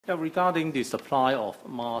Yeah, regarding the supply of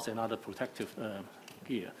masks and other protective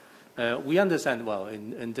gear, we understand, well,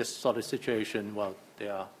 in this sort of situation, well, they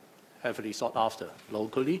are heavily sought after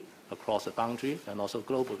locally, across the boundary, and also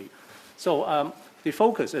globally. So the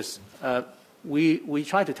focus is we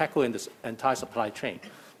try to tackle in this entire supply chain,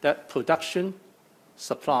 that production,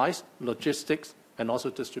 supplies, logistics, and also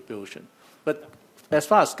distribution. But as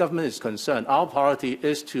far as government is concerned, our priority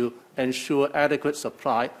is to ensure adequate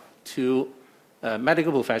supply to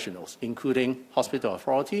medical professionals, including hospital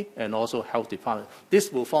authority and also health department.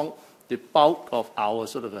 This will form the bulk of our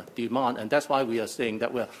sort of demand, and that's why we are saying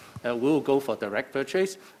that we'll go for direct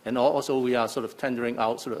purchase, and also we are sort of tendering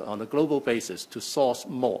out sort of on a global basis to source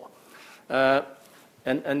more. And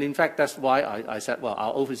in fact, that's why I said, well,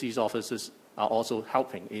 our overseas offices are also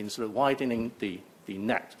helping in sort of widening the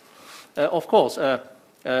net. Of course,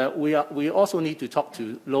 we also need to talk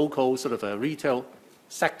to local sort of retail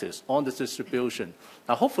sectors on the distribution.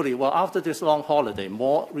 Now, hopefully, well, after this long holiday,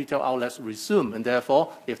 more retail outlets resume, and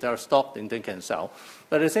therefore, if they are stocked, then they can sell.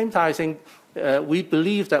 But at the same time, I think we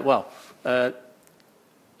believe that, well,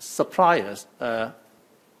 suppliers,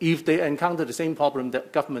 if they encounter the same problem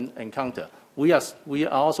that government encounter, we are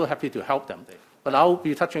also happy to help them. But I'll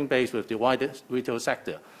be touching base with the wider retail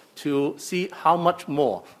sector to see how much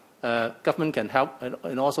more government can help,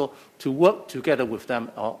 and also to work together with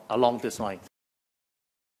them along this line.